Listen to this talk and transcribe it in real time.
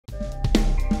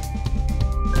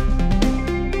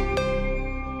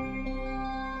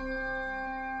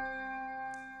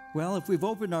Well, if we've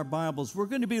opened our Bibles, we're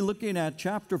going to be looking at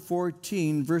chapter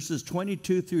 14, verses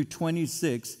 22 through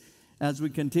 26, as we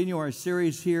continue our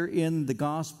series here in the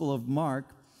Gospel of Mark.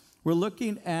 We're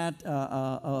looking at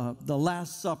the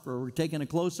Last Supper. We're taking a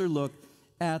closer look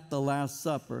at the Last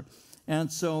Supper. And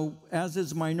so, as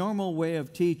is my normal way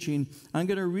of teaching, I'm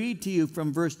going to read to you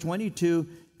from verse 22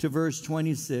 to verse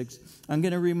 26. I'm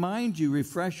going to remind you,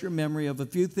 refresh your memory of a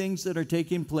few things that are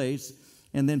taking place,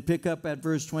 and then pick up at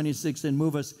verse 26 and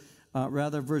move us,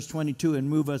 verse 22 and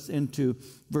move us into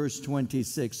verse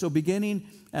 26. So beginning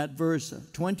at verse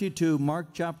 22, Mark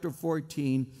chapter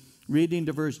 14, reading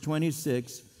to verse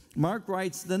 26, Mark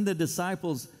writes, "Then the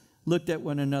disciples looked at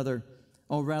one another."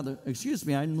 I'm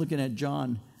looking at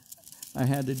John. I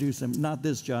had to do not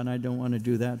this John, I don't want to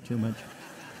do that too much.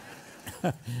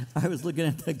 I was looking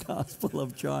at the Gospel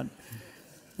of John,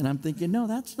 and I'm thinking, no,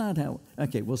 that's not how.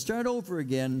 Okay, we'll start over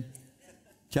again.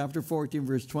 Chapter 14,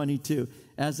 verse 22.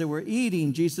 "As they were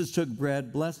eating, Jesus took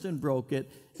bread, blessed and broke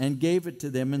it, and gave it to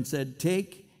them and said,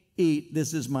 'Take, eat,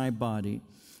 this is my body.'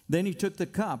 Then he took the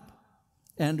cup,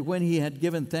 and when he had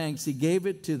given thanks, he gave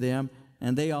it to them,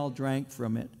 and they all drank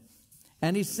from it.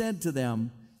 And he said to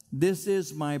them, 'This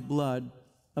is my blood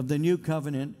of the new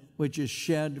covenant, which is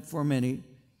shed for many.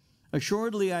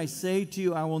 Assuredly, I say to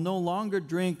you, I will no longer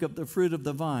drink of the fruit of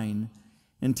the vine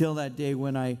until that day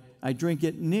when I drink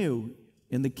it new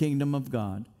in the kingdom of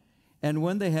God.' And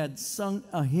when they had sung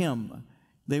a hymn,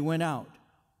 they went out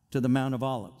to the Mount of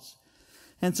Olives."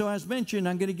 And so, as mentioned,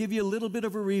 I'm going to give you a little bit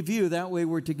of a review. That way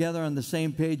we're together on the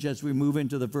same page as we move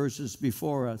into the verses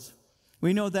before us.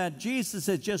 We know that Jesus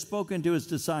had just spoken to his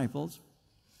disciples,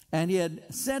 and he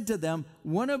had said to them,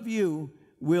 "One of you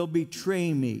will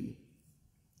betray me."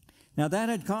 Now that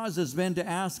had caused his men to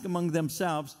ask among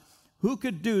themselves, who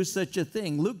could do such a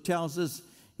thing? Luke tells us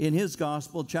in his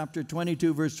gospel, chapter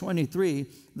 22, verse 23,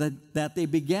 that they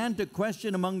began to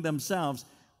question among themselves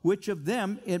which of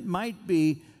them it might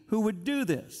be who would do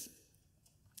this.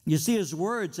 You see, his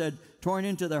words had torn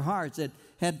into their hearts. It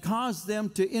had caused them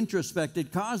to introspect.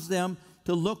 It caused them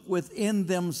to look within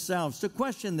themselves, to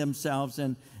question themselves.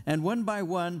 And one by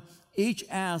one, each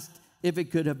asked if it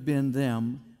could have been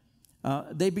them.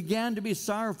 They began to be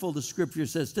sorrowful, the scripture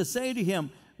says, to say to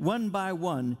him one by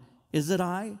one, "Is it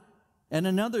I?" And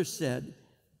another said,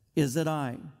 "Is it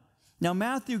I?" Now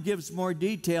Matthew gives more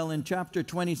detail in chapter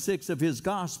 26 of his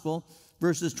gospel,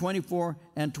 verses 24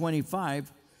 and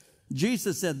 25.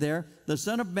 Jesus said there, "The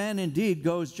Son of Man indeed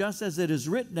goes just as it is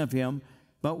written of him,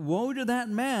 but woe to that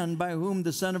man by whom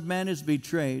the Son of Man is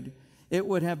betrayed. It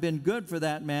would have been good for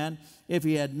that man if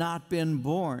he had not been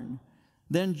born."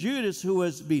 Then Judas, who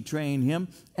was betraying him,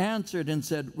 answered and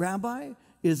said, "Rabbi,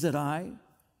 is it I?"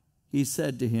 He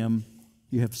said to him,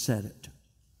 "You have said it."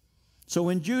 So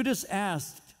when Judas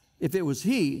asked if it was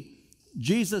he,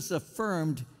 Jesus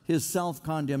affirmed his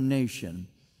self-condemnation.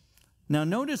 Now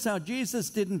notice how Jesus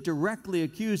didn't directly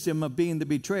accuse him of being the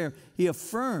betrayer. He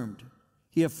affirmed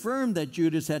that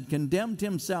Judas had condemned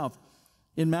himself.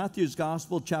 In Matthew's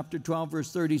Gospel, chapter 12,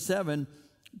 verse 37,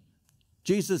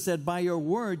 Jesus said, "By your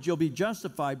words you'll be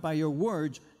justified. By your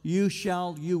words you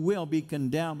will be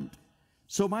condemned."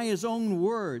 So by his own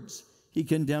words, he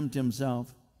condemned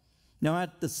himself. Now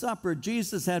at the supper,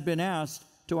 Jesus had been asked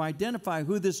to identify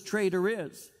who this traitor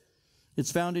is.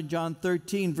 It's found in John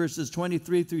 13, verses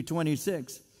 23 through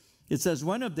 26. It says,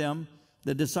 "One of them,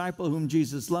 the disciple whom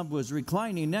Jesus loved, was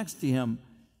reclining next to him.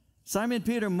 Simon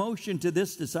Peter motioned to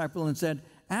this disciple and said,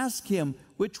 'Ask him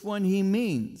which one he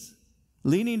means.'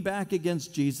 Leaning back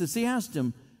against Jesus, he asked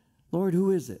him, 'Lord,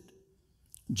 who is it?'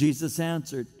 Jesus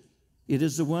answered, 'It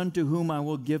is the one to whom I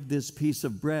will give this piece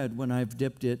of bread when I've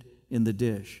dipped it in the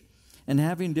dish.' And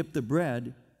having dipped the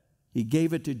bread, he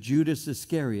gave it to Judas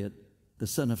Iscariot, the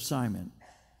son of Simon."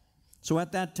 So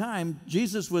at that time,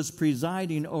 Jesus was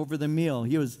presiding over the meal.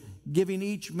 He was giving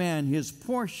each man his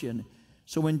portion.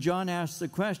 So when John asked the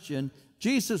question,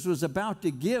 Jesus was about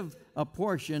to give a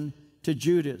portion to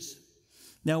Judas.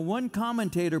 Now, one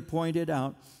commentator pointed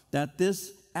out that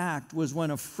this act was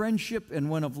one of friendship and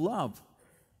one of love.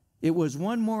 It was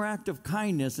one more act of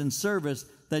kindness and service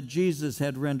that Jesus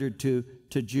had rendered to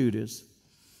Judas.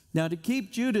 Now, to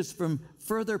keep Judas from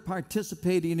further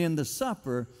participating in the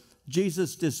supper,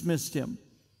 Jesus dismissed him.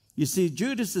 You see,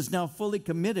 Judas is now fully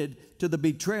committed to the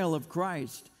betrayal of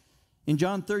Christ. In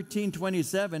John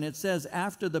 13:27, it says,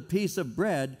 "After the piece of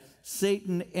bread,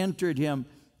 Satan entered him.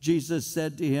 Jesus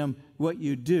said to him, 'What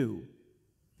you do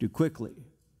quickly.'"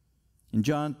 In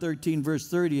John 13, verse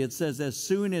 30, it says, "As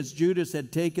soon as Judas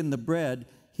had taken the bread,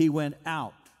 he went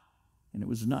out, and it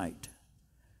was night."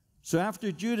 So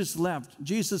after Judas left,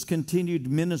 Jesus continued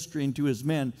ministering to his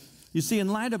men. You see, in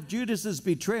light of Judas's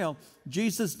betrayal,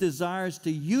 Jesus desires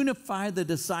to unify the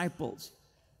disciples.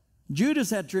 Judas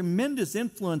had tremendous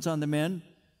influence on the men.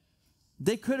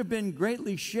 They could have been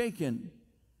greatly shaken.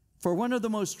 For one of the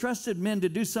most trusted men to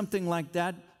do something like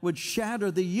that would shatter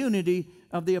the unity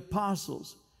of the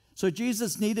apostles. So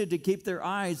Jesus needed to keep their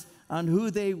eyes on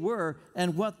who they were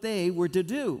and what they were to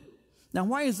do. Now,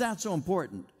 why is that so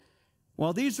important?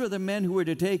 Well, these were the men who were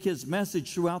to take his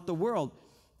message throughout the world.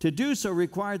 To do so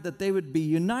required that they would be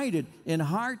united in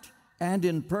heart and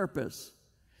in purpose.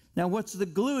 Now, what's the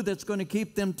glue that's going to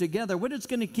keep them together? What is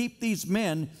going to keep these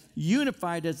men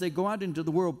unified as they go out into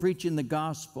the world preaching the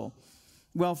gospel?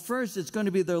 Well, first, it's going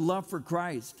to be their love for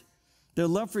Christ. Their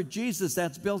love for Jesus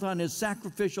that's built on his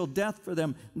sacrificial death for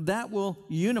them, that will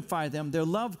unify them. Their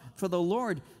love for the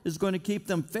Lord is going to keep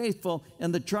them faithful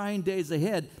in the trying days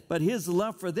ahead, but his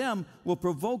love for them will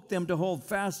provoke them to hold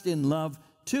fast in love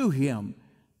to him.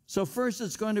 So first,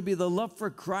 it's going to be the love for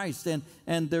Christ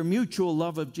and their mutual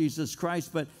love of Jesus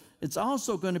Christ, but it's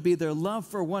also going to be their love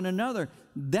for one another.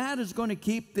 That is going to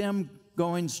keep them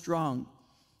going strong.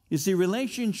 You see,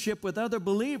 relationship with other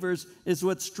believers is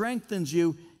what strengthens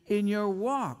you in your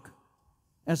walk.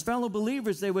 As fellow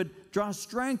believers, they would draw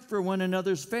strength for one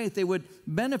another's faith. They would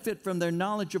benefit from their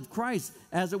knowledge of Christ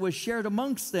as it was shared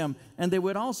amongst them, and they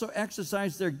would also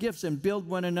exercise their gifts and build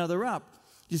one another up.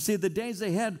 You see, the days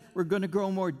ahead were going to grow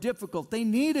more difficult. They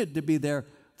needed to be there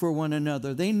for one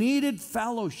another. They needed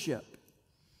fellowship.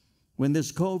 When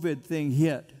this COVID thing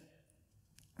hit,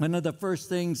 one of the first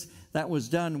things that was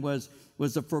done was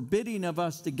the forbidding of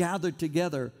us to gather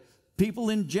together. People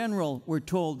in general were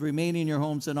told, remain in your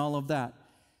homes and all of that.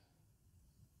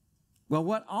 Well,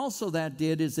 what also that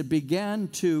did is it began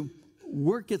to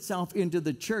work itself into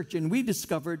the church, and we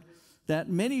discovered that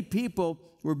many people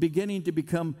were beginning to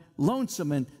become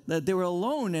lonesome and that they were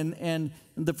alone. And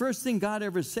the first thing God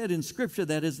ever said in Scripture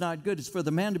that is not good is for the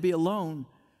man to be alone.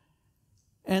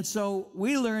 And so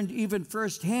we learned even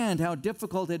firsthand how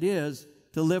difficult it is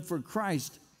to live for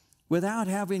Christ without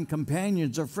having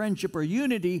companions or friendship or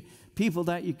unity, people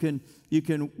that you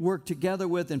can work together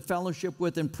with and fellowship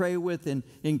with and pray with and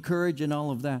encourage and all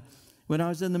of that. When I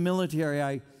was in the military,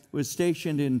 I was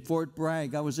stationed in Fort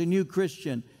Bragg. I was a new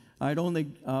Christian. I'd only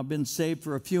been saved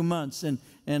for a few months, and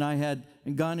I had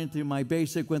gone into my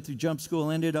basic, went through jump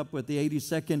school, ended up with the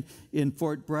 82nd in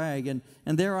Fort Bragg. And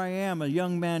there I am, a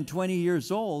young man, 20 years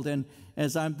old, and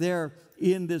as I'm there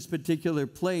in this particular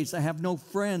place, I have no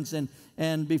friends.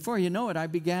 And before you know it, I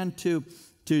began to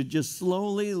just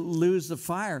slowly lose the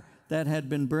fire that had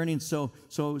been burning so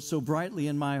brightly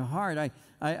in my heart.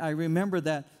 I remember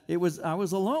that I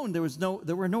was alone.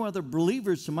 There were no other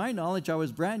believers to my knowledge. I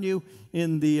was brand new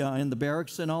in the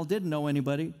barracks and all, didn't know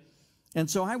anybody. And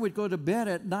so I would go to bed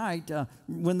at night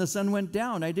when the sun went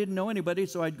down. I didn't know anybody,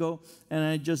 so I'd go and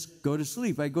I'd just go to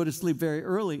sleep. I'd go to sleep very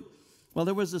early. Well,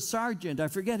 there was a sergeant. I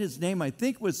forget his name. I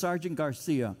think it was Sergeant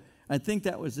Garcia. I think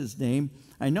that was his name.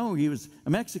 I know he was a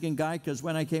Mexican guy because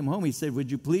when I came home, he said, would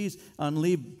you please, on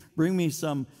leave, bring me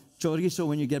some chorizo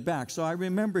when you get back. So I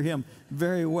remember him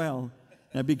very well.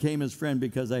 I became his friend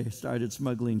because I started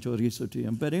smuggling chorizo to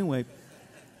him. But anyway,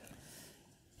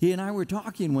 he and I were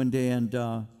talking one day, and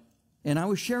I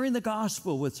was sharing the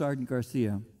gospel with Sergeant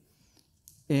Garcia,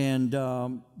 and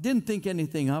didn't think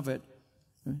anything of it.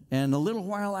 And a little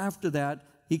while after that,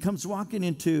 he comes walking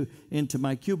into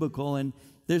my cubicle, and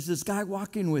there's this guy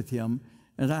walking with him,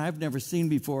 and I've never seen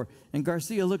before. And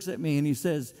Garcia looks at me, and he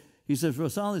says,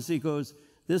 Rosales, he goes,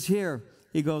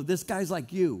 this guy's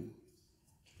like you.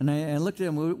 And I looked at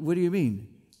him, what do you mean?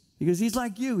 He goes, he's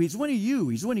like you. He's one of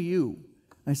you.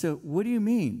 I said, what do you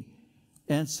mean?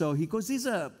 And so he goes, he's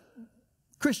a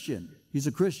Christian. He's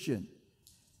a Christian.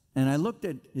 And I looked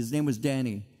at, his name was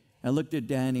Danny. I looked at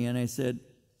Danny and I said,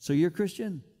 so you're a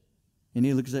Christian? And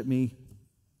he looks at me,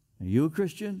 are you a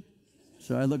Christian?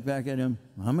 So I look back at him,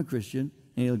 I'm a Christian.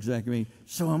 And he looks back at me,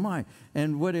 so am I.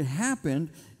 And what had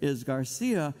happened is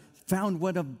Garcia found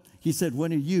one of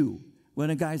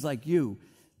guys like you.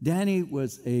 Danny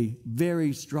was a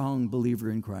very strong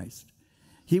believer in Christ.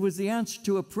 He was the answer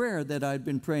to a prayer that I'd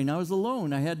been praying. I was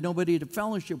alone. I had nobody to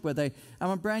fellowship with. I'm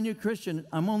a brand new Christian.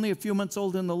 I'm only a few months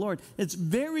old in the Lord. It's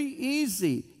very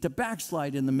easy to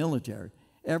backslide in the military.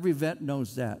 Every vet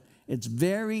knows that. It's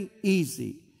very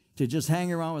easy to just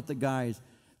hang around with the guys.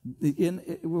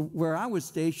 Where I was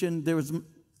stationed, there was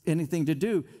anything to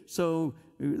do. So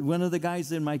one of the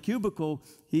guys in my cubicle,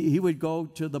 he would go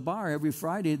to the bar every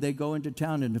Friday. They'd go into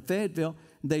town in Fayetteville.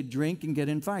 They'd drink and get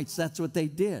in fights. That's what they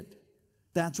did.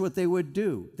 That's what they would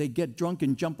do. They'd get drunk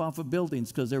and jump off of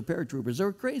buildings because they're paratroopers. They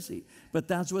were crazy, but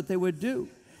that's what they would do.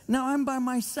 Now I'm by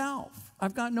myself.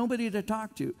 I've got nobody to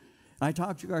talk to. I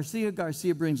talk to Garcia.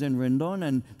 Garcia brings in Rendon,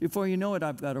 and before you know it,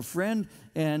 I've got a friend.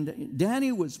 And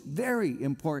Danny was very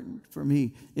important for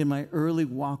me in my early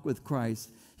walk with Christ.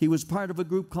 He was part of a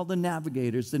group called the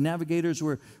Navigators. The Navigators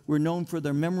were known for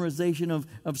their memorization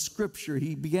of Scripture.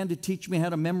 He began to teach me how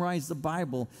to memorize the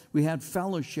Bible. We had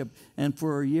fellowship, and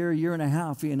for a year and a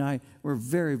half, he and I were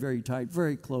very, very tight,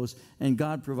 very close, and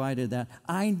God provided that.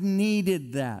 I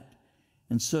needed that,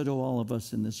 and so do all of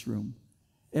us in this room.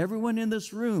 Everyone in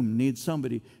this room needs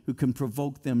somebody who can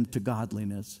provoke them to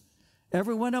godliness.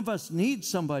 Every one of us needs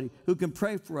somebody who can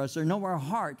pray for us or know our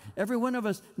heart. Every one of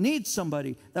us needs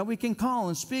somebody that we can call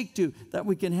and speak to, that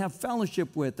we can have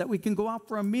fellowship with, that we can go out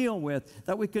for a meal with,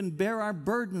 that we can bear our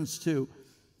burdens to.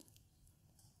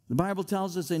 The Bible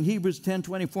tells us in Hebrews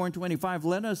 10:24 and 25,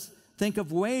 let us think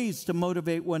of ways to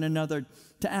motivate one another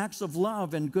to acts of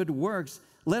love and good works.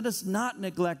 Let us not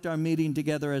neglect our meeting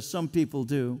together as some people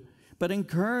do, but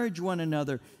encourage one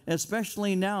another,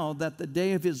 especially now that the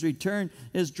day of his return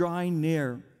is drawing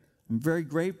near. I'm very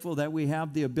grateful that we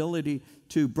have the ability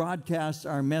to broadcast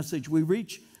our message. We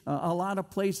reach a lot of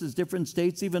places, different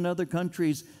states, even other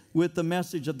countries, with the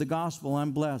message of the gospel.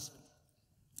 I'm blessed.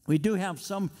 We do have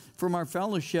some from our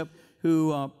fellowship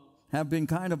who have been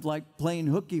kind of like playing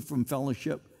hooky from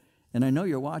fellowship. And I know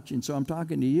you're watching, so I'm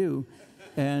talking to you.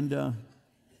 And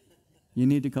you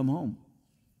need to come home.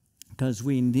 Because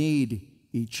we need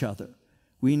each other.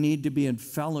 We need to be in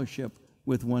fellowship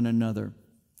with one another.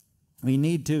 We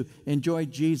need to enjoy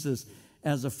Jesus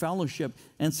as a fellowship.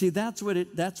 And see, that's what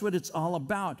it's all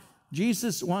about.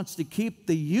 Jesus wants to keep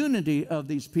the unity of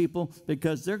these people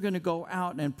because they're going to go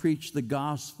out and preach the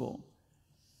gospel.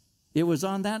 It was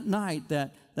on that night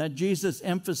that Jesus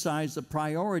emphasized the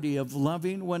priority of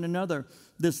loving one another.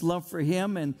 This love for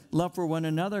him and love for one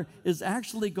another is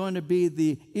actually going to be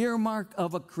the earmark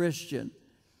of a Christian.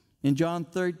 In John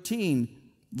 13,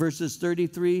 verses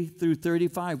 33 through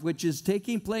 35, which is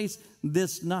taking place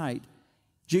this night,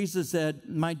 Jesus said,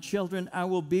 my children, I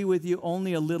will be with you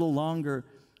only a little longer.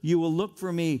 You will look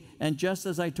for me, and just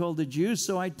as I told the Jews,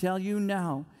 so I tell you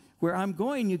now, where I'm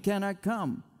going, you cannot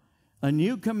come. A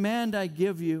new command I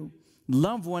give you,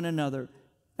 love one another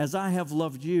as I have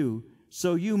loved you.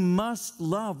 So you must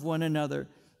love one another.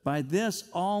 By this,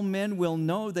 all men will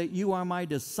know that you are my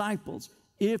disciples,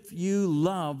 if you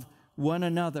love one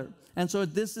another. And so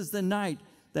this is the night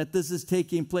that this is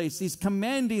taking place. He's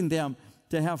commanding them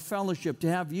to have fellowship, to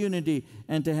have unity,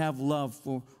 and to have love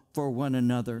for one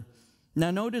another.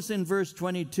 Now notice in verse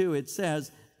 22, it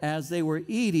says, as they were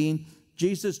eating,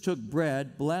 Jesus took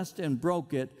bread, blessed and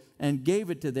broke it, and gave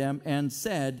it to them, and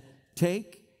said,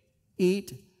 take,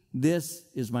 eat, this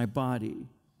is my body.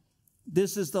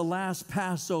 This is the last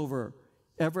Passover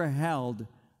ever held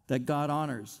that God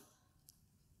honors.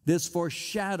 This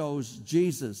foreshadows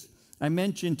Jesus. I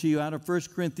mentioned to you out of 1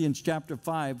 Corinthians chapter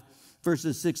 5,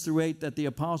 verses 6 through 8, that the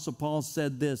Apostle Paul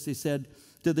said this. He said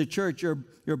to the church,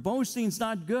 your boasting's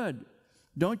not good.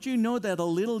 Don't you know that a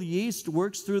little yeast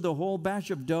works through the whole batch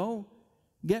of dough?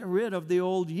 Get rid of the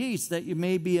old yeast, that you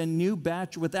may be a new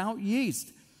batch without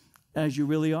yeast, as you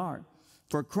really are.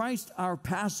 For Christ, our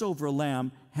Passover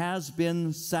lamb, has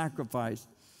been sacrificed.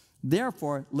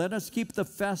 Therefore, let us keep the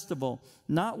festival,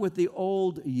 not with the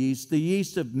old yeast, the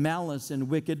yeast of malice and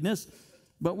wickedness,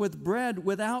 but with bread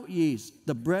without yeast,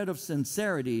 the bread of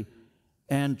sincerity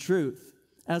and truth.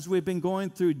 As we've been going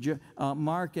through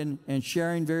Mark and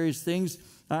sharing various things,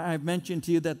 I've mentioned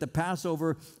to you that the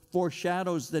Passover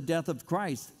foreshadows the death of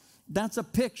Christ. That's a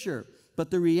picture,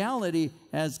 but the reality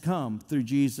has come through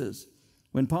Jesus.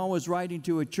 When Paul was writing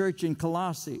to a church in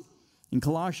Colossae, in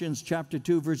Colossians chapter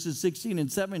 2, verses 16 and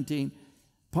 17,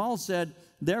 Paul said,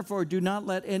 therefore do not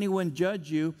let anyone judge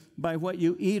you by what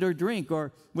you eat or drink,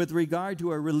 or with regard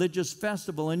to a religious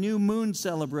festival, a new moon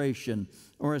celebration,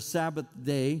 or a Sabbath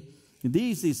day.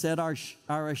 These, he said,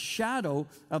 are a shadow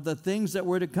of the things that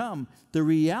were to come. The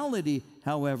reality,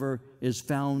 however, is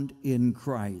found in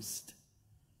Christ.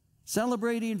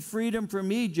 Celebrating freedom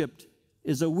from Egypt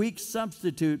is a weak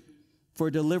substitute for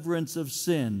deliverance of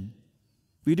sin.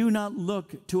 We do not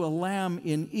look to a lamb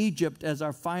in Egypt as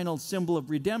our final symbol of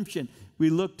redemption.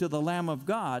 We look to the Lamb of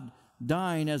God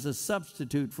dying as a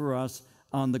substitute for us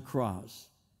on the cross.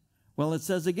 Well, it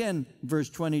says again, verse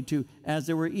 22, as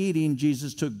they were eating,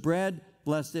 Jesus took bread,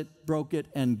 blessed it, broke it,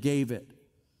 and gave it.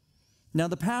 Now,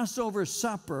 the Passover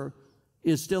supper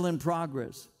is still in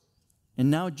progress. And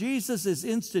now Jesus is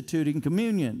instituting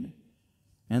communion.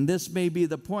 And this may be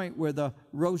the point where the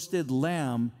roasted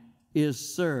lamb is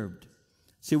served.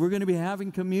 See, we're going to be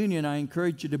having communion. I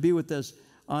encourage you to be with us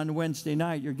on Wednesday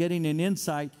night. You're getting an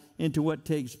insight into what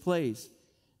takes place.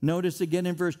 Notice again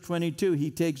in verse 22, he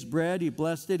takes bread, he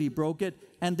blessed it, he broke it,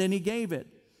 and then he gave it.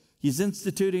 He's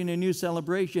instituting a new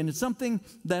celebration. It's something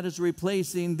that is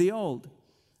replacing the old.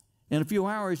 In a few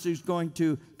hours, he's going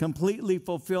to completely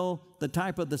fulfill the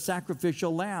type of the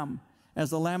sacrificial lamb. As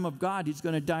the Lamb of God, he's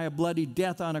going to die a bloody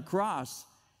death on a cross.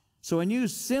 So a new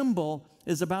symbol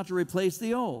is about to replace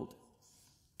the old.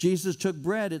 Jesus took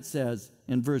bread, it says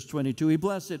in verse 22. He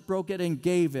blessed it, broke it, and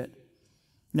gave it.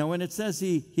 Now, when it says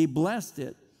he blessed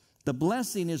it, the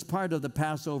blessing is part of the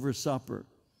Passover supper.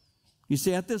 You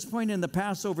see, at this point in the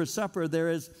Passover supper, there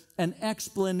is an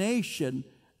explanation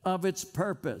of its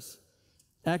purpose.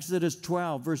 Exodus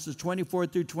 12, verses 24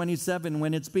 through 27,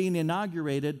 when it's being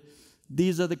inaugurated,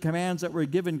 these are the commands that were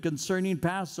given concerning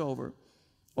Passover.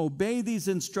 Obey these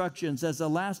instructions as a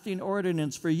lasting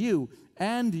ordinance for you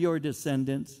and your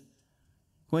descendants.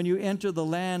 When you enter the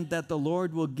land that the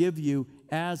Lord will give you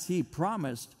as he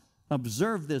promised,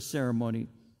 observe this ceremony.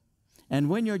 And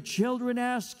when your children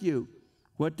ask you,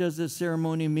 what does this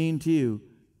ceremony mean to you?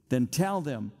 Then tell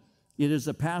them, it is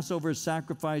a Passover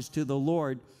sacrifice to the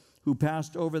Lord, who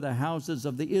passed over the houses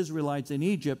of the Israelites in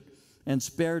Egypt and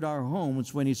spared our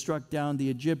homes when he struck down the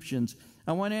Egyptians.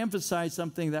 I want to emphasize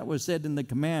something that was said in the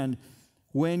command.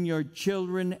 When your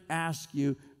children ask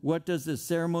you, what does this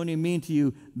ceremony mean to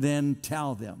you? Then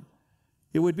tell them.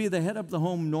 It would be the head of the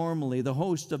home normally, the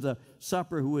host of the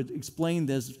supper, who would explain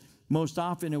this. Most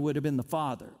often it would have been the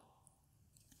father.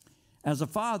 As a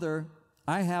father,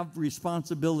 I have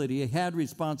responsibility. I had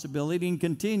responsibility and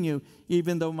continue,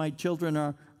 even though my children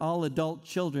are all adult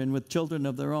children with children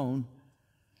of their own.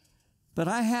 But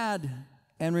I had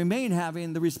and remain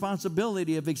having the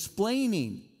responsibility of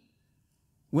explaining.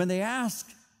 When they ask,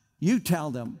 you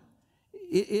tell them.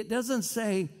 It doesn't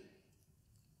say,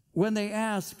 when they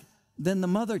ask, then the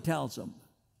mother tells them.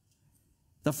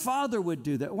 The father would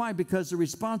do that. Why? Because the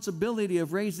responsibility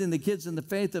of raising the kids in the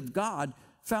faith of God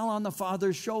fell on the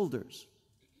father's shoulders.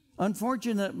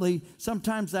 Unfortunately,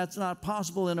 sometimes that's not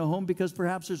possible in a home because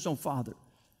perhaps there's no father.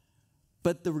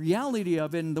 But the reality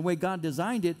of it and the way God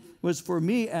designed it was for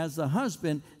me as a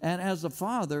husband and as a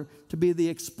father to be the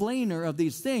explainer of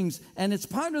these things. And it's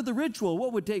part of the ritual.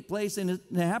 What would take place, and it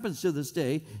happens to this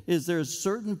day, is there's a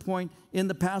certain point in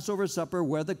the Passover supper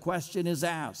where the question is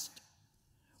asked.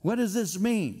 What does this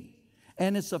mean?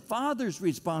 And it's a father's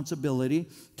responsibility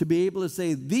to be able to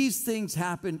say, these things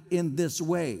happen in this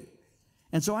way.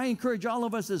 And so I encourage all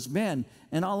of us as men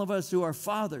and all of us who are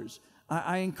fathers,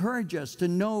 I encourage us to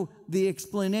know the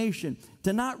explanation,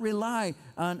 to not rely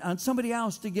on somebody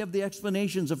else to give the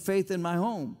explanations of faith in my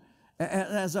home.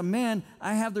 As a man,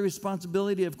 I have the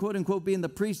responsibility of, quote unquote, being the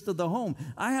priest of the home.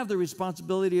 I have the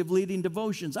responsibility of leading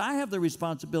devotions. I have the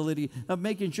responsibility of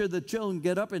making sure the children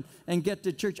get up and get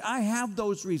to church. I have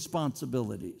those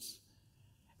responsibilities.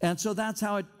 And so that's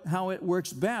how it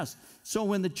works best. So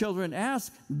when the children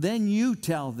ask, then you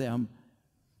tell them.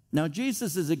 Now,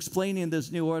 Jesus is explaining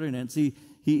this new ordinance.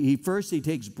 He first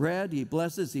takes bread, he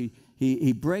blesses,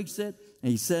 he breaks it,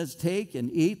 and he says, take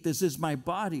and eat. This is my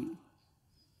body.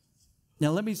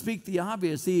 Now, let me speak the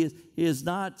obvious. He is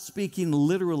not speaking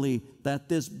literally that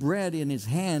this bread in his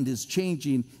hand is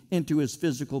changing into his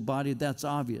physical body. That's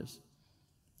obvious.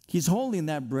 He's holding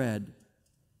that bread.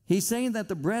 He's saying that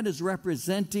the bread is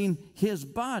representing his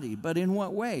body. But in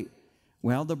what way?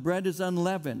 Well, the bread is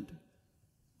unleavened.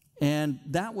 And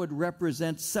that would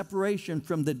represent separation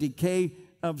from the decay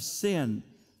of sin.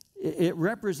 It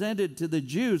represented to the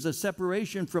Jews a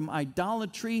separation from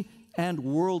idolatry and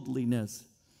worldliness.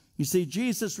 You see,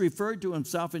 Jesus referred to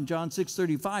himself in John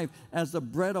 6:35 as the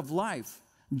bread of life.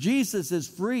 Jesus is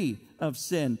free of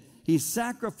sin. He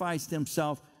sacrificed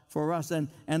himself for us. And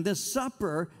this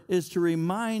supper is to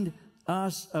remind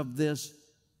us of this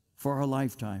for our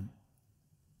lifetime.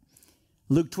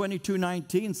 Luke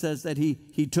 22:19 says that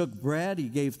he took bread, he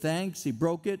gave thanks, he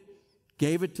broke it,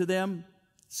 gave it to them,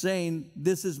 saying,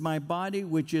 this is my body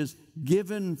which is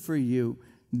given for you.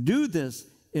 Do this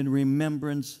in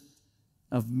remembrance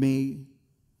of me.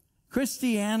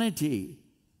 Christianity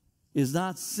is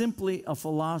not simply a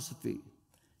philosophy.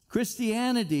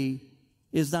 Christianity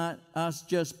is not us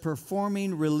just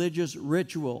performing religious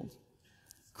rituals.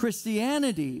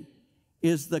 Christianity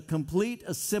is the complete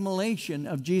assimilation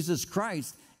of Jesus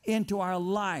Christ into our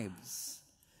lives.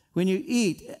 When you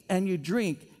eat and you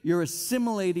drink, you're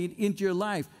assimilating into your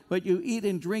life. What you eat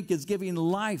and drink is giving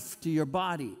life to your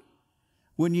body.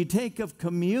 When you take of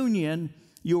communion,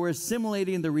 you are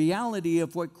assimilating the reality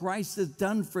of what Christ has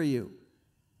done for you.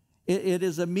 It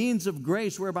is a means of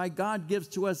grace whereby God gives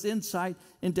to us insight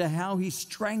into how he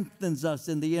strengthens us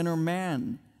in the inner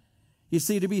man. You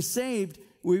see, to be saved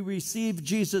we receive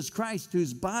Jesus Christ,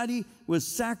 whose body was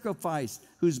sacrificed,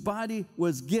 whose body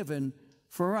was given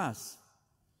for us.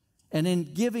 And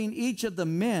in giving each of the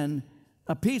men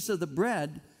a piece of the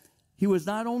bread, he was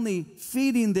not only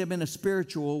feeding them in a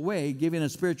spiritual way, giving a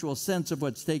spiritual sense of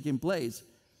what's taking place,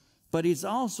 but he's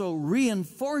also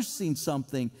reinforcing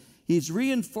something. He's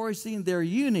reinforcing their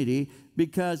unity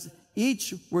because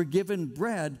each were given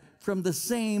bread from the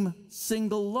same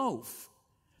single loaf.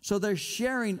 So they're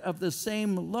sharing of the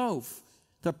same loaf.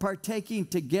 They're partaking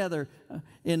together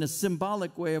in a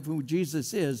symbolic way of who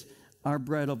Jesus is, our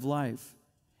bread of life.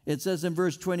 It says in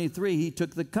verse 23, he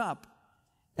took the cup,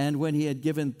 and when he had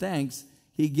given thanks,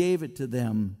 he gave it to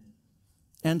them.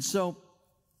 And so,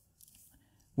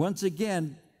 once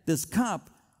again, this cup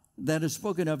that is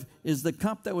spoken of is the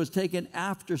cup that was taken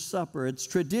after supper. It's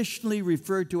traditionally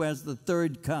referred to as the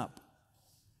third cup.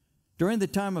 During the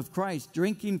time of Christ,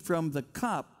 drinking from the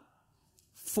cup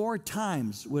 4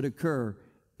 times would occur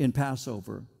in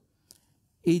Passover.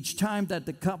 Each time that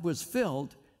the cup was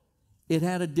filled, it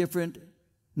had a different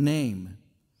name.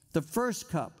 The first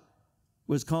cup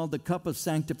was called the cup of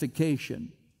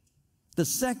sanctification. The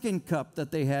second cup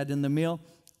that they had in the meal,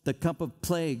 the cup of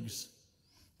plagues.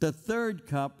 The third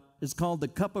cup is called the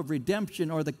cup of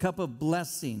redemption, or the cup of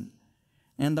blessing.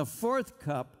 And the fourth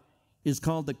cup is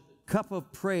called the cup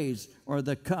of praise, or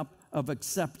the cup of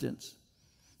acceptance.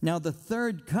 Now the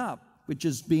third cup, which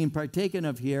is being partaken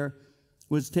of here,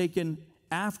 was taken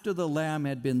after the lamb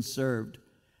had been served.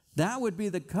 That would be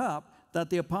the cup that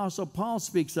the Apostle Paul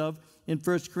speaks of in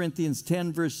 1 Corinthians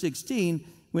 10, verse 16,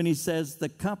 when he says, the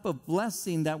cup of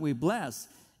blessing that we bless,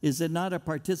 is it not a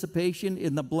participation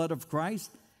in the blood of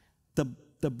Christ?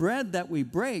 The bread that we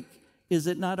break, is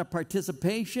it not a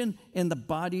participation in the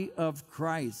body of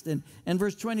Christ? And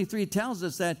verse 23 tells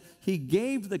us that he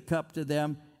gave the cup to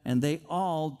them, and they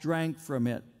all drank from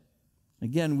it.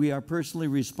 Again, we are personally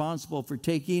responsible for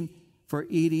taking, for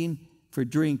eating, for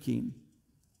drinking.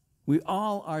 We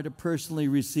all are to personally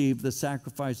receive the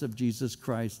sacrifice of Jesus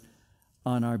Christ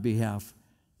on our behalf.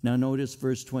 Now notice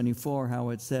verse 24, how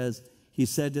it says, he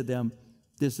said to them,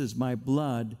 this is my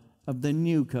blood of the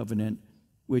new covenant,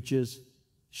 which is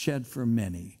shed for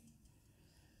many.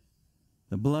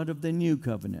 The blood of the new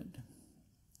covenant.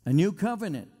 A new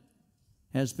covenant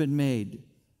has been made.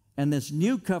 And this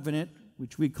new covenant,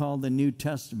 which we call the New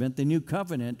Testament, the new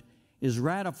covenant is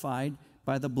ratified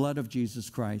by the blood of Jesus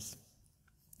Christ.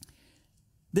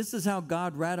 This is how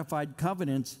God ratified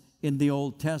covenants in the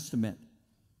Old Testament.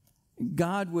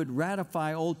 God would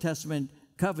ratify Old Testament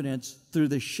covenants through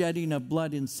the shedding of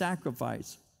blood in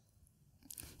sacrifice.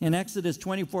 In Exodus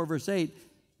 24, verse 8,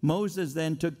 Moses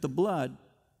then took the blood,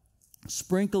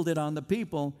 sprinkled it on the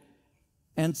people,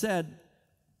 and said,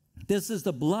 this is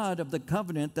the blood of the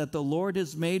covenant that the Lord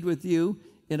has made with you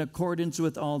in accordance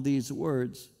with all these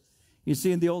words. You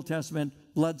see, in the Old Testament,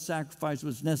 blood sacrifice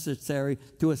was necessary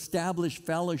to establish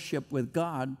fellowship with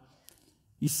God.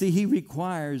 You see, he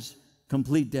requires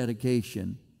complete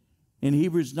dedication. In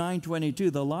Hebrews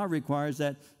 9:22, the law requires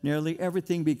that nearly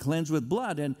everything be cleansed with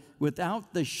blood, and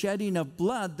without the shedding of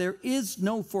blood, there is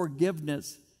no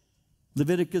forgiveness.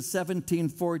 Leviticus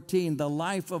 17:14, the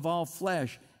life of all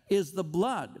flesh is the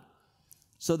blood.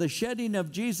 So the shedding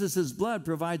of Jesus' blood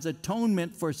provides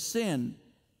atonement for sin,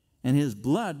 and his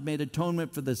blood made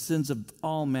atonement for the sins of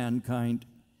all mankind.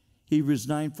 Hebrews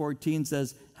 9:14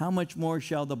 says, how much more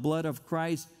shall the blood of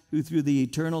Christ, who through the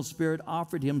eternal Spirit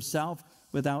offered himself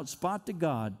without spot to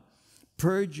God,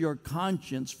 purge your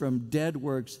conscience from dead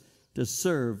works to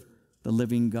serve the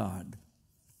living God.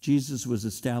 Jesus was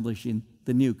establishing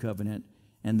the new covenant,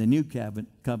 and the new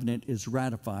covenant is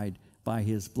ratified by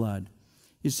his blood.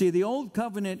 You see, the old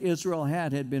covenant Israel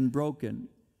had been broken.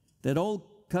 That old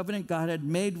covenant God had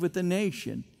made with the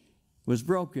nation was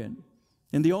broken.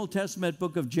 In the Old Testament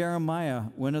book of Jeremiah,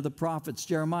 one of the prophets,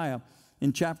 Jeremiah,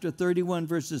 in chapter 31,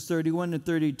 verses 31 and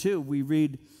 32, we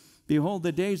read, behold,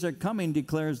 the days are coming,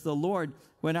 declares the Lord,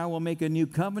 when I will make a new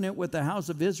covenant with the house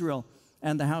of Israel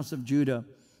and the house of Judah.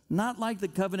 Not like the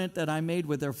covenant that I made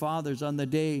with their fathers on the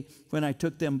day when I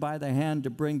took them by the hand to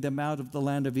bring them out of the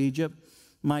land of Egypt,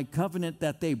 my covenant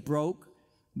that they broke,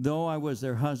 though I was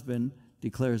their husband,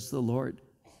 declares the Lord.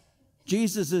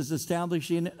 Jesus is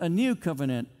establishing a new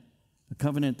covenant, a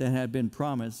covenant that had been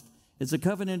promised. It's a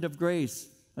covenant of grace,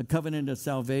 a covenant of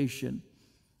salvation.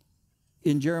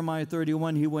 In Jeremiah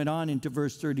 31, he went on into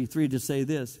verse 33 to say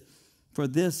this, for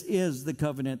this is the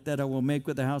covenant that I will make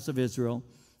with the house of Israel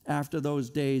after those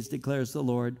days, declares the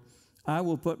Lord. I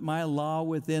will put my law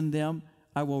within them.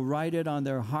 I will write it on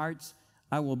their hearts.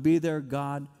 I will be their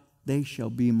God. They shall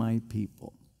be my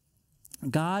people.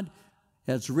 God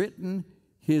has written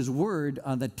His word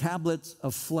on the tablets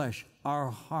of flesh, our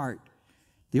heart.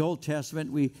 The Old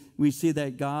Testament, we see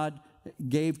that God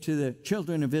gave to the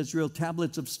children of Israel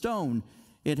tablets of stone.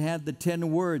 It had the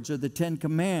 10 words or the 10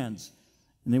 commands,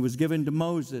 and it was given to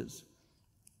Moses.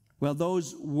 Well,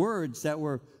 those words that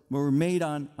were made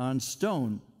on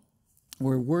stone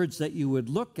were words that you would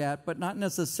look at, but not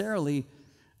necessarily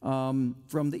from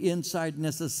the inside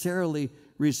necessarily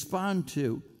respond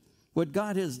to. What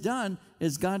God has done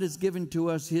is God has given to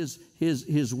us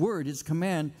His word, His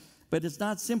command, but it's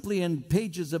not simply in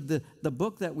pages of the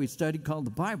book that we study called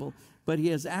the Bible, but He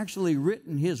has actually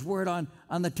written His word on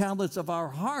the tablets of our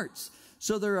hearts.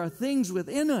 So there are things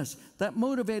within us that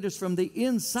motivate us from the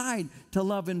inside to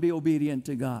love and be obedient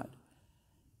to God.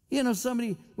 You know,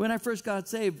 when I first got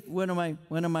saved, one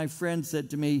of my friends said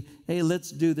to me, hey,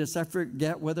 let's do this. I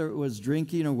forget whether it was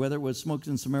drinking or whether it was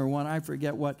smoking some marijuana. I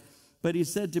forget what. But he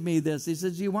said to me this. He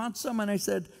said, you want some? And he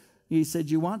said,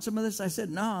 you want some of this? I said,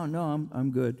 no,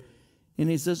 I'm good. And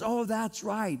he says, oh, that's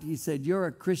right. He said, you're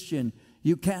a Christian.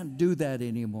 You can't do that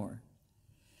anymore.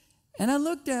 And I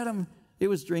looked at him. It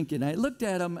was drinking. I looked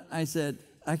at him. I said,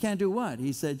 I can't do what?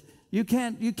 He said, you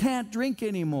can't drink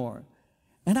anymore.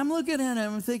 And I'm looking at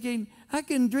him thinking, I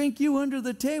can drink you under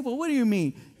the table. What do you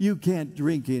mean you can't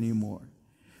drink anymore?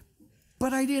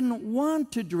 But I didn't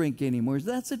want to drink anymore.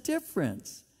 That's a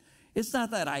difference. It's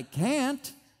not that I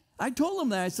can't. I told him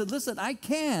that. I said, listen, I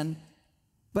can,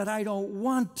 but I don't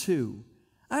want to.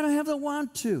 I don't have the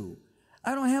want to.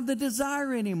 I don't have the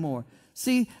desire anymore.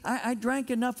 See, I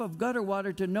drank enough of gutter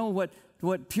water to know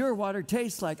what pure water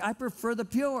tastes like. I prefer the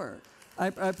pure. I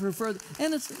prefer,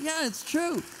 and it's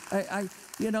true.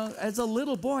 As a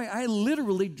little boy, I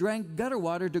literally drank gutter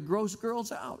water to gross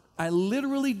girls out. I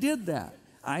literally did that.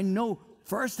 I know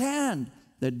firsthand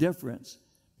the difference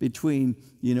between,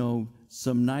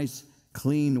 some nice,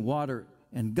 clean water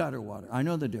and gutter water. I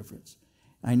know the difference.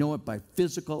 I know it by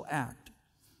physical act,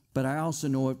 but I also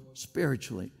know it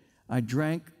spiritually. I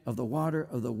drank of the water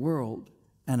of the world,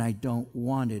 and I don't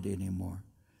want it anymore.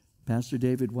 Pastor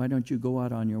David, why don't you go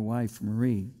out on your wife,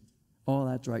 Marie? Oh,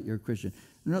 that's right, you're a Christian.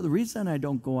 No, the reason I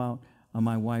don't go out on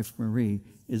my wife, Marie,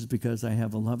 is because I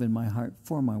have a love in my heart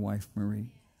for my wife, Marie.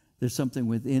 There's something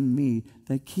within me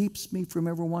that keeps me from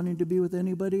ever wanting to be with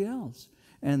anybody else.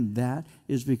 And that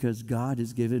is because God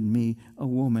has given me a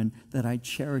woman that I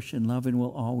cherish and love and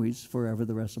will always, forever,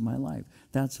 the rest of my life.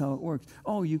 That's how it works.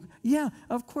 Oh, yeah,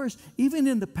 of course. Even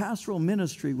in the pastoral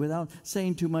ministry, without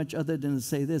saying too much other than to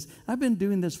say this, I've been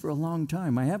doing this for a long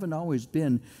time. I haven't always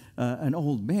been an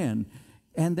old man.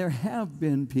 And there have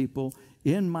been people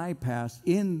in my past,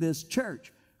 in this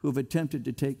church, who have attempted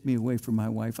to take me away from my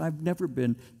wife. I've never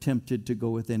been tempted to go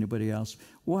with anybody else.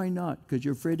 Why not? Because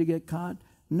you're afraid to get caught?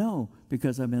 No,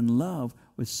 because I'm in love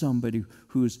with somebody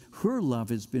her love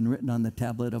has been written on the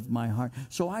tablet of my heart.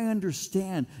 So I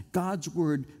understand God's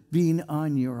word being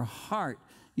on your heart.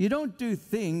 You don't do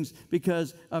things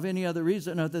because of any other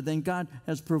reason other than God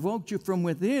has provoked you from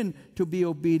within to be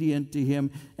obedient to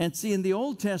Him. And see, in the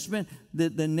Old Testament,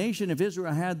 the nation of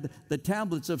Israel had the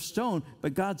tablets of stone,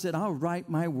 but God said, I'll write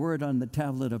my word on the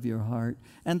tablet of your heart.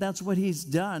 And that's what He's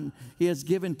done. He has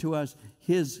given to us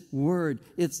His word.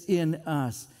 It's in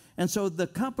us. And so the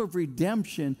cup of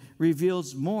redemption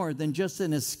reveals more than just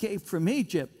an escape from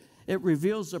Egypt. It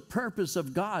reveals the purpose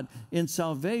of God in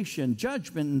salvation,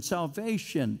 judgment and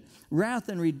salvation, wrath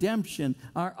and redemption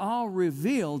are all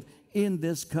revealed in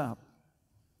this cup.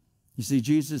 You see,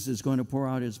 Jesus is going to pour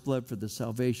out His blood for the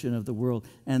salvation of the world,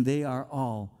 and they are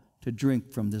all to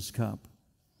drink from this cup.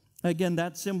 Again,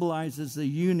 that symbolizes the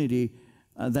unity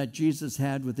that Jesus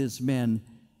had with His men.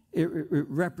 It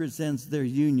represents their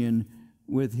union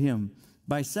with Him.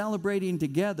 By celebrating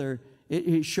together,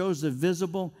 it shows the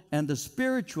visible and the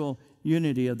spiritual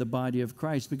unity of the body of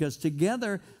Christ, because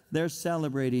together they're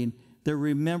celebrating, they're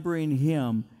remembering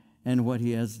Him and what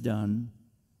He has done.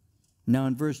 Now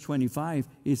in verse 25,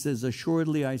 He says,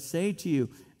 assuredly I say to you,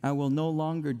 I will no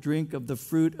longer drink of the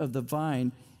fruit of the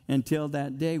vine until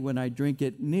that day when I drink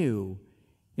it new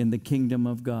in the kingdom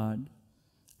of God.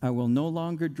 I will no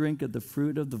longer drink of the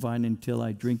fruit of the vine until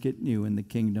I drink it new in the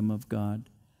kingdom of God.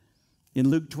 In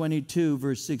Luke 22,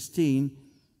 verse 16,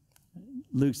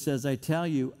 Luke says, I tell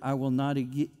you, I will not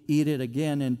eat it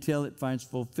again until it finds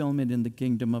fulfillment in the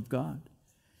kingdom of God.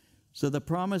 So the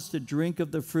promise to drink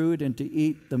of the fruit and to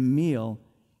eat the meal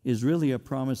is really a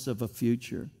promise of a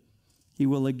future. He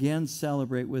will again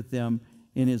celebrate with them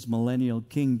in His millennial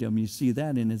kingdom. You see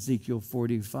that in Ezekiel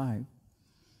 45.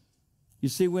 You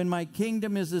see, when my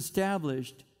kingdom is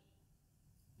established,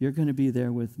 you're going to be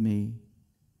there with me.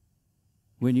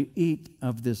 When you eat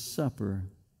of this supper,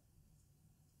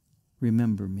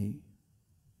 remember me.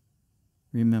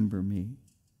 remember me.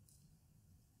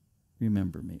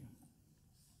 Remember me.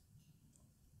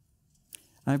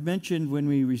 I've mentioned when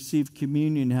we receive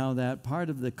communion how that part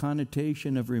of the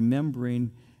connotation of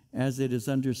remembering as it is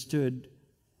understood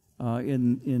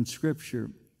in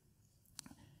Scripture,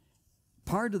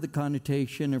 part of the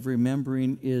connotation of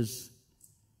remembering is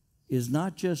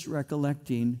not just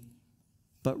recollecting,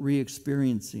 but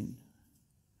re-experiencing.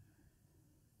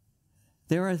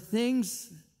 There are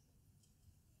things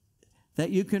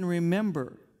that you can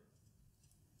remember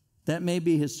that may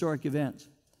be historic events.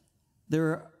 There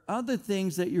are other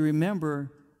things that you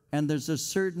remember, and there's a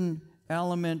certain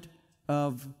element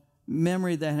of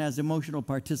memory that has emotional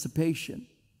participation.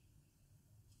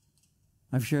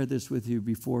 I've shared this with you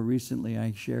before recently.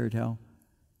 I shared how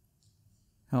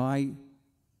I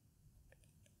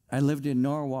lived in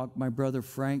Norwalk. My brother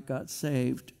Frank got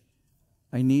saved.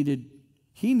 He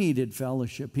needed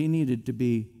fellowship. He needed to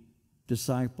be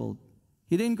discipled.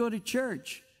 He didn't go to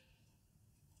church.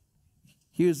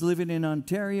 He was living in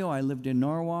Ontario. I lived in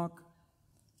Norwalk.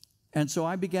 And so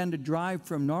I began to drive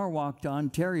from Norwalk to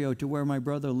Ontario to where my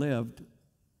brother lived.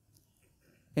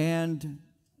 And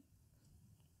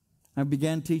I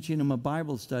began teaching him a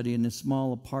Bible study in a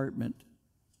small apartment.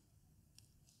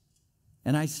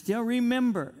 And I still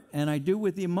remember, and I do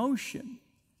with emotion,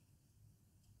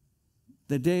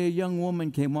 the day a young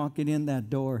woman came walking in that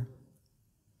door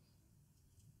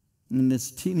in this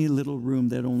teeny little room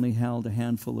that only held a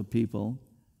handful of people.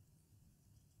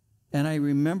 And I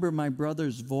remember my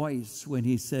brother's voice when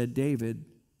he said, "David,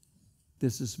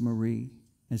 this is Marie."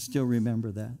 I still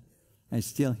remember that. I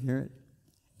still hear it.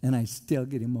 And I still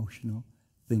get emotional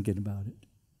thinking about it.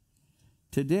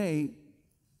 Today,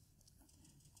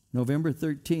 November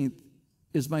 13th,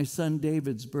 is my son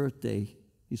David's birthday.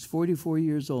 He's 44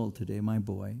 years old today, my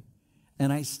boy.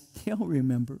 And I still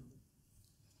remember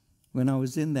when I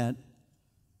was in that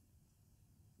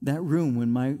room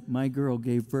when my girl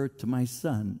gave birth to my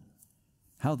son,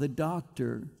 how the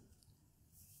doctor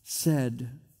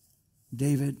said,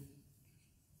 "David,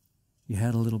 you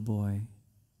had a little boy.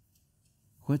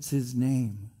 What's his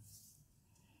name?"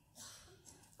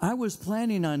 I was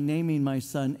planning on naming my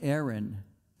son Aaron.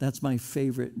 That's my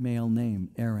favorite male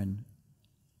name, Aaron.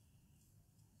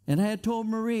 And I had told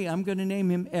Marie, I'm going to name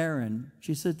him Aaron.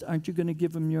 She said, "Aren't you going to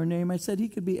give him your name?" I said, "He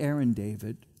could be Aaron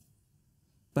David."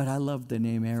 But I love the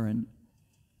name Aaron.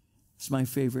 It's my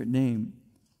favorite name.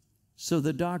 So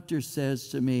the doctor says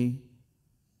to me,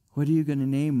 "What are you going to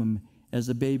name him?" As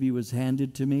the baby was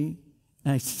handed to me.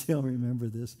 I still remember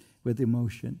this with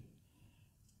emotion.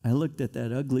 I looked at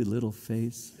that ugly little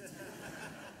face.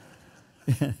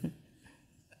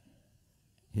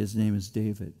 His name is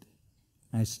David.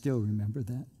 I still remember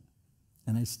that.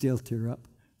 And I still tear up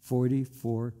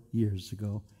 44 years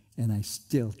ago. And I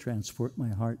still transport my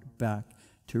heart back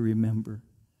to remember.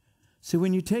 So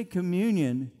when you take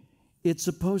communion, it's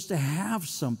supposed to have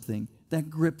something that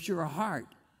grips your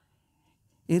heart.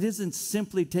 It isn't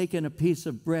simply taking a piece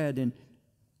of bread and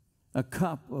a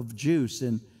cup of juice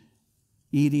and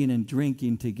eating and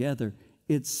drinking together.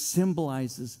 It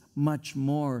symbolizes much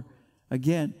more.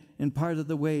 Again, in part of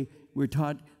the way we're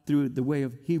taught through the way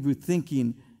of Hebrew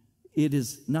thinking, it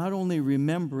is not only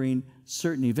remembering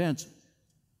certain events,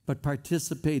 but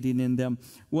participating in them.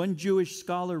 One Jewish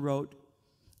scholar wrote,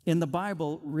 in the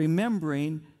Bible,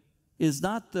 remembering is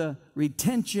not the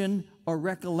retention or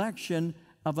recollection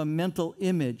of a mental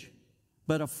image,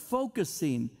 but a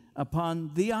focusing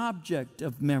upon the object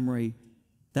of memory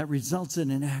that results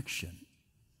in an action.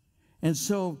 And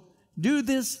so, do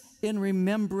this in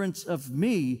remembrance of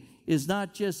me is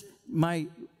not just my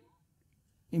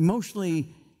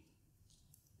emotionally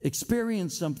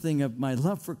experience something of my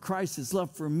love for Christ, His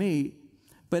love for me,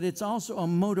 but it's also a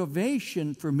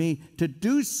motivation for me to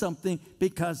do something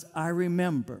because I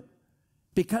remember.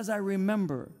 Because I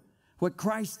remember what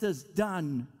Christ has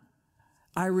done.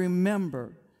 I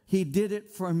remember He did it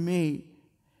for me.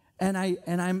 And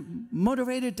I'm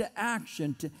motivated to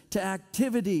action, to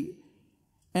activity.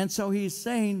 And so He's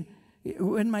saying,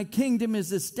 when my kingdom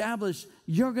is established,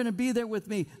 you're going to be there with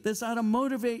me. This ought to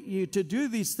motivate you to do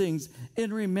these things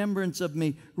in remembrance of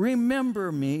me.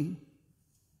 Remember me.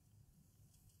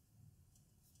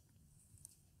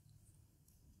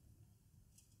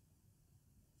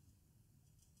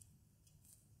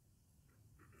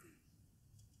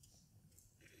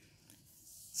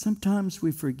 Sometimes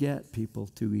we forget people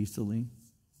too easily.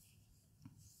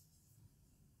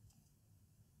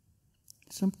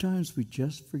 Sometimes we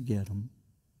just forget them.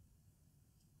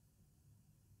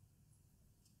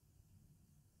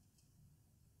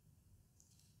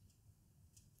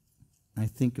 I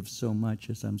think of so much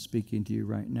as I'm speaking to you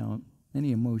right now.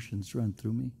 Many emotions run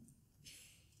through me.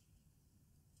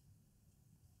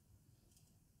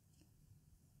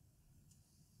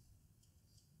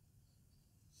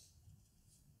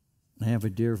 I have a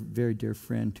very dear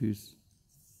friend who's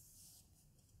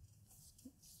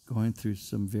going through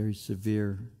some very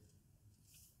severe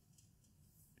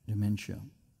dementia.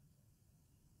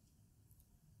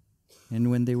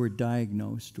 And when they were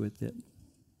diagnosed with it,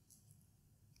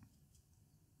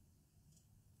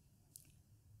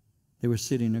 they were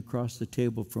sitting across the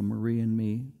table from Marie and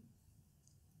me,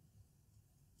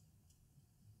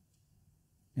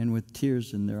 and with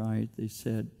tears in their eyes, they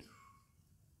said,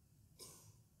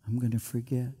 I'm going to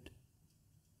forget.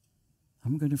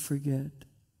 I'm going to forget.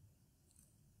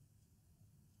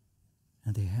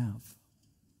 And they have.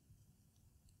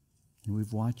 And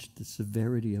we've watched the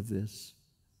severity of this.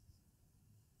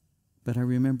 But I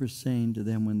remember saying to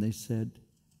them when they said,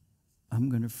 I'm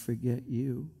going to forget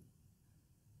you.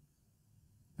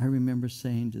 I remember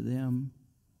saying to them,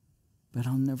 but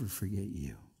I'll never forget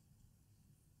you.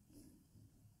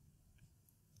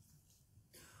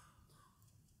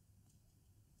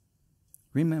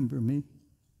 Remember me.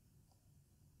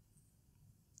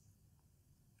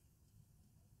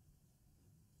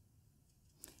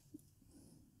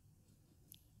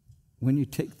 When you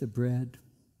take the bread,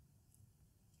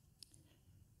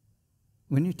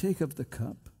 when you take of the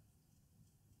cup,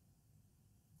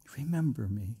 remember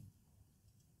me.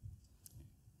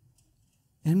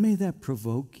 And may that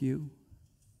provoke you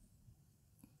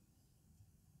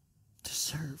to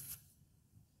serve,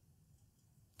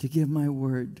 to give my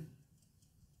word.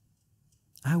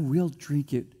 I will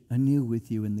drink it anew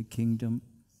with you in the kingdom.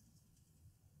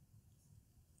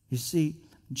 You see,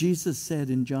 Jesus said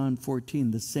in John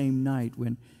 14, the same night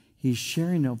when he's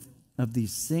sharing of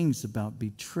these things about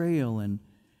betrayal, and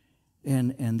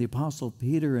the Apostle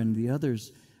Peter and the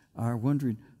others are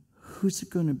wondering, who's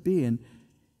it going to be? And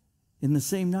in the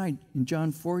same night, in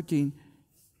John 14,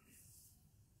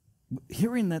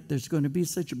 hearing that there's going to be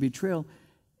such a betrayal,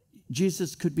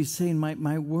 Jesus could be saying,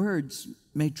 my words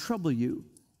may trouble you.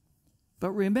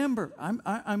 But remember,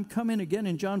 I'm coming again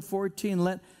in John 14.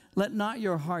 Let not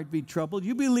your heart be troubled.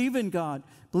 You believe in God.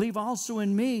 Believe also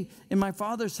in me. In my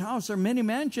Father's house are many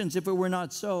mansions. If it were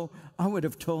not so, I would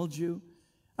have told you.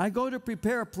 I go to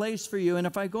prepare a place for you. And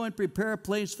if I go and prepare a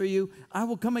place for you, I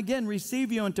will come again,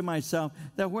 receive you unto myself,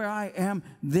 that where I am,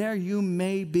 there you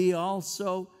may be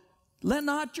also. Let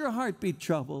not your heart be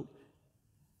troubled.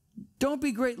 Don't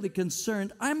be greatly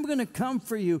concerned. I'm going to come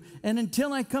for you. And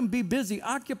until I come, be busy.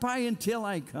 Occupy until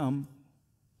I come.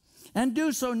 And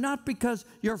do so not because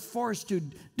you're forced to.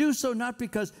 Do so not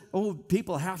because,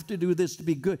 people have to do this to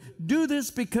be good. Do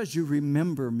this because you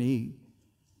remember me.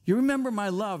 You remember my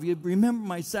love. You remember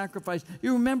my sacrifice.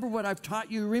 You remember what I've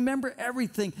taught you. Remember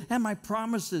everything and my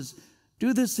promises.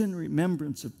 Do this in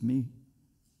remembrance of me.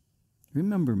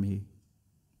 Remember me.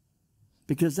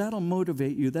 Because that'll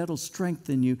motivate you. That'll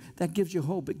strengthen you. That gives you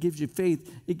hope. It gives you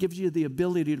faith. It gives you the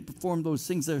ability to perform those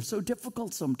things that are so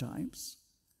difficult sometimes.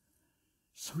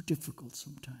 So difficult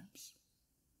sometimes.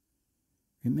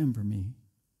 Remember me.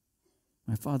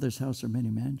 My Father's house are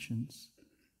many mansions.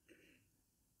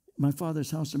 My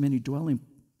Father's house are many dwelling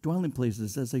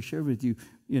places. As I shared with you,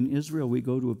 in Israel, we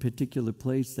go to a particular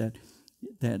place that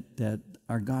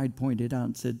our guide pointed out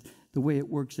and said, the way it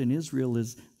works in Israel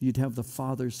is you'd have the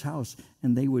Father's house,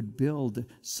 and they would build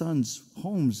sons'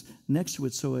 homes next to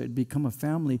it, so it'd become a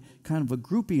family, kind of a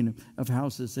grouping of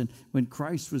houses. And when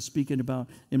Christ was speaking about,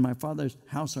 in my Father's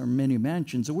house are many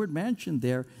mansions, the word mansion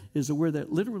there is a word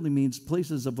that literally means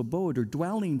places of abode or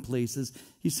dwelling places.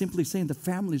 He's simply saying the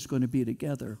family's going to be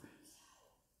together.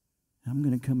 I'm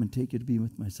going to come and take you to be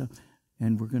with myself,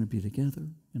 and we're going to be together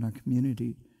in our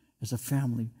community as a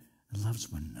family that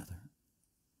loves one another.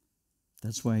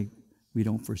 That's why we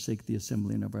don't forsake the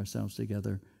assembling of ourselves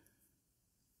together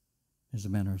as a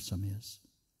manner of some is.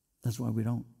 That's why we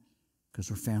don't, because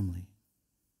we're family.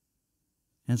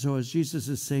 And so as Jesus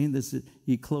is saying this,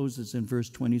 he closes in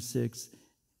verse 26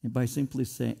 by simply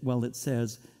saying, it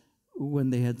says,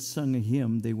 when they had sung a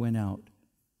hymn, they went out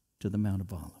to the Mount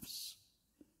of Olives.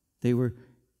 They were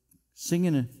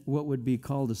singing what would be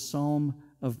called a psalm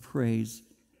of praise.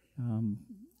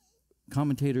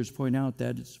 Commentators point out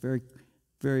that it's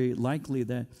very likely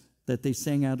that they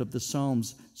sang out of the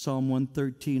Psalms, Psalm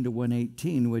 113 to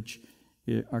 118, which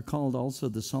are called also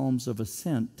the Psalms of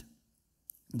Ascent.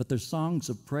 But they're songs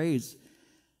of praise.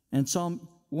 And Psalm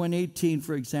 118,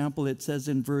 for example, it says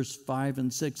in verse 5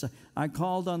 and 6, I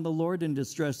called on the Lord in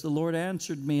distress. The Lord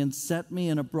answered me and set me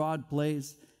in a broad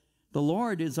place. The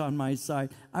Lord is on my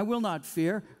side. I will not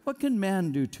fear. What can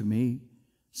man do to me?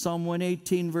 Psalm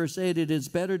 118, verse 8, it is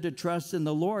better to trust in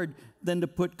the Lord than to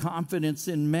put confidence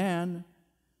in man.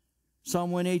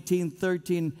 Psalm 118,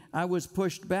 13, I was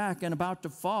pushed back and about to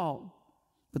fall,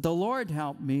 but the Lord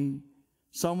helped me.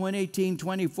 Psalm 118,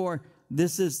 24,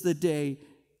 this is the day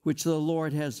which the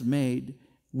Lord has made.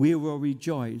 We will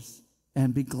rejoice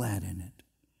and be glad in it.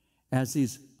 As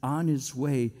he's on his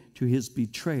way to his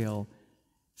betrayal,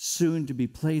 soon to be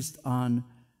placed on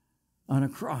a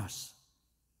cross,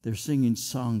 they're singing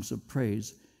songs of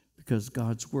praise because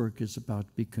God's work is about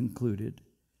to be concluded.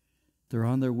 They're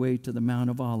on their way to the Mount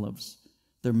of Olives.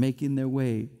 They're making their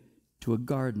way to a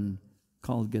garden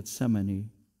called Gethsemane,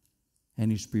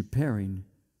 and he's preparing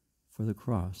for the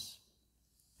cross.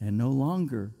 And no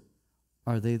longer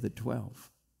are they the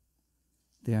 12.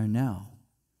 They are now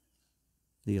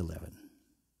the 11,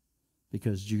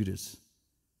 because Judas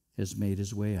has made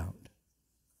his way out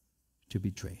to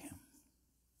betray him.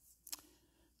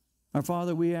 Our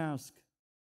Father, we ask